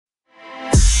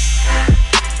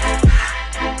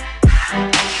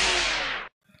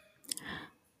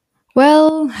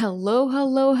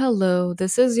Hello.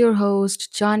 This is your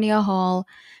host, Jania Hall,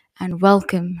 and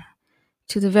welcome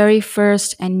to the very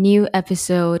first and new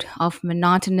episode of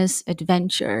Monotonous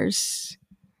Adventures.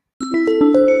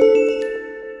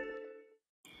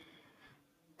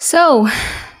 So,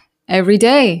 every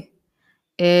day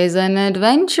is an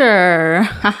adventure.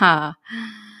 Haha.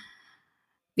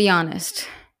 Be honest,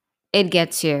 it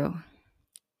gets you,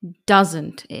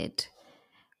 doesn't it?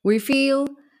 We feel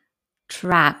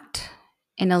trapped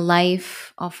in a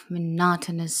life of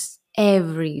monotonous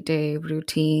everyday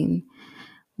routine.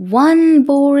 One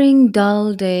boring,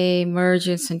 dull day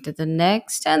merges into the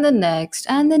next, and the next,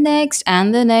 and the next,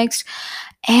 and the next,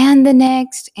 and the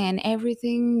next, and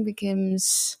everything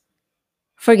becomes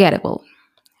forgettable.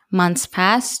 Months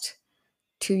passed,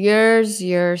 2 years,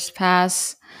 years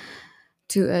pass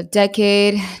to a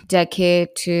decade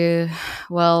to,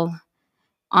 well,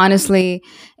 honestly,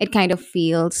 it kind of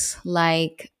feels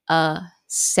like a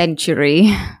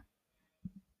century.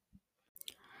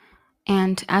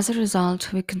 And as a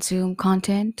result, we consume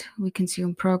content, we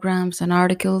consume programs and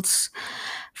articles,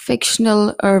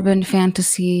 fictional urban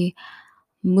fantasy,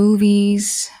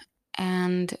 movies,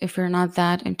 and if you're not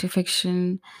that into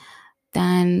fiction,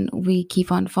 then we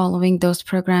keep on following those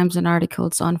programs and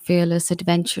articles on fearless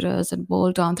adventurers and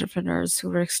bold entrepreneurs who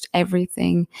risked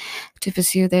everything to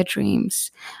pursue their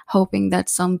dreams, hoping that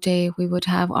someday we would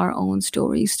have our own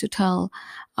stories to tell,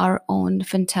 our own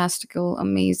fantastical,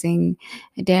 amazing,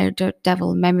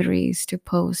 daredevil memories to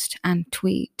post and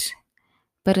tweet.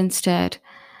 But instead,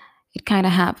 it kind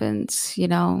of happens,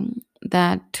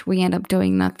 that we end up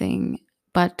doing nothing,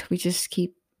 but we just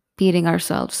keep beating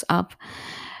ourselves up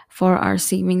for our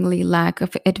seemingly lack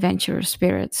of adventure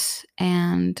spirits.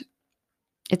 And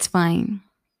it's fine.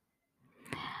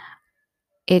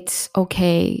 It's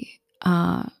okay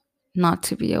not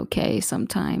to be okay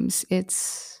sometimes.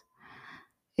 It's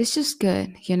just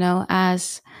good,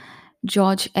 as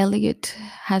George Eliot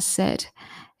has said,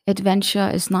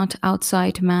 adventure is not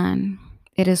outside man,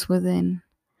 it is within.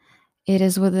 It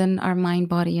is within our mind,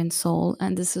 body, and soul.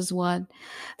 And this is what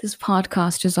this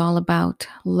podcast is all about: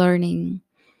 learning,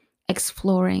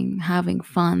 exploring, having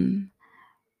fun.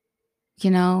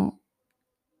 You know,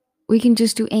 we can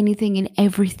just do anything and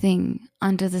everything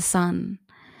under the sun.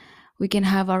 We can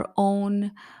have our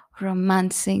own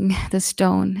romancing the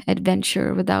stone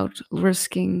adventure without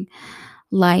risking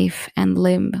life and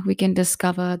limb. We can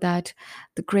discover that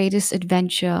the greatest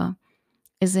adventure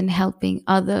is in helping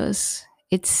others.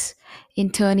 It's in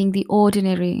turning the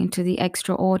ordinary into the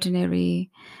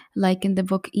extraordinary. Like in the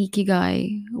book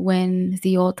Ikigai, when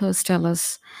the authors tell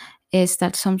us is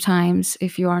that sometimes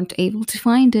if you aren't able to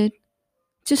find it,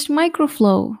 just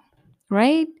microflow,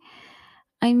 right?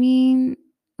 I mean,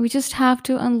 we just have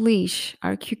to unleash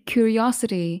our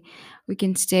curiosity. We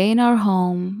can stay in our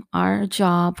home, our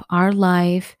job, our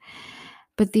life,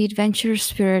 but the adventure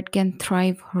spirit can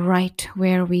thrive right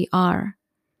where we are.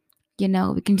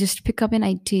 We can just pick up an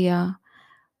idea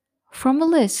from a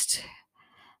list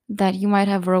that you might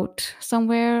have wrote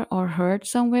somewhere or heard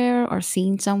somewhere or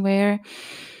seen somewhere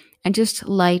and just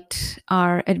light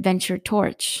our adventure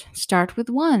torch. Start with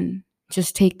one.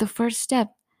 Just take the first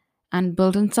step and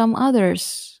build on some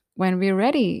others when we're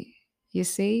ready. You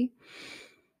see?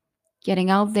 Getting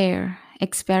out there,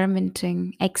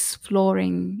 experimenting,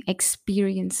 exploring,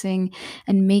 experiencing,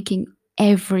 and making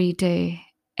every day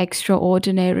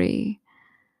extraordinary.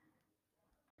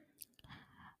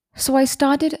 So I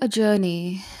started a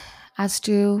journey as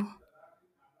to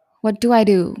what do I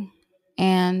do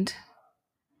and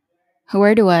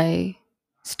where do I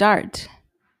start?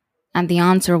 And the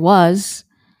answer was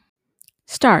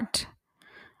start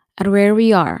at where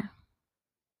we are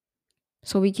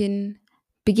so we can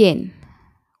begin,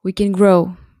 we can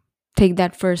grow, take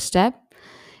that first step,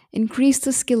 increase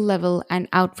the skill level and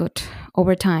output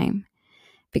over time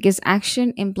because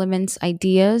action implements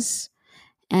ideas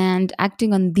and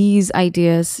acting on these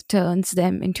ideas turns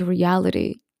them into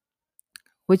reality,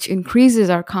 which increases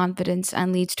our confidence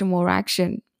and leads to more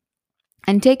action.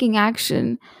 And taking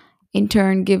action in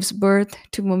turn gives birth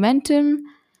to momentum,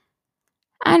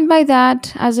 and by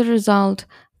that, as a result,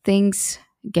 things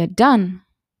get done.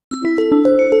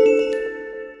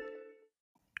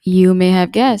 You may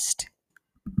have guessed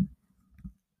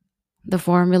the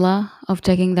formula of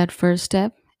taking that first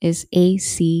step is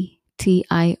ACTION.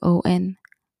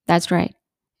 That's right,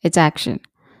 it's action.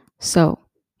 So,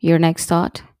 your next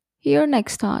thought, your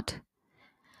next thought.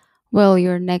 Well,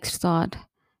 your next thought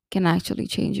can actually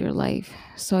change your life.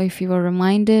 So, if you are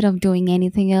reminded of doing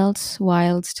anything else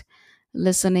whilst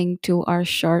listening to our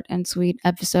short and sweet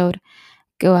episode,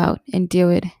 go out and do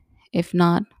it. If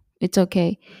not, It's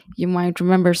okay. You might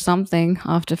remember something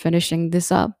after finishing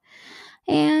this up.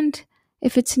 And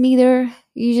if it's neither,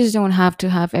 you just don't have to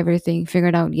have everything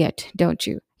figured out yet, don't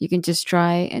you? You can just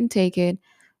try and take it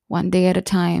one day at a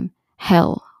time.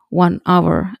 Hell, 1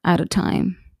 hour at a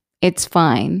time. It's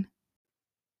fine.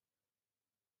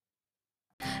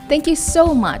 Thank you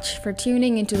so much for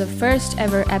tuning into the first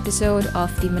ever episode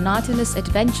of The Monotonous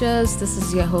Adventures. This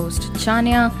is your host,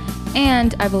 Chania,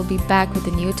 and I will be back with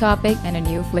a new topic and a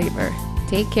new flavor.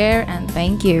 Take care and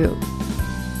thank you.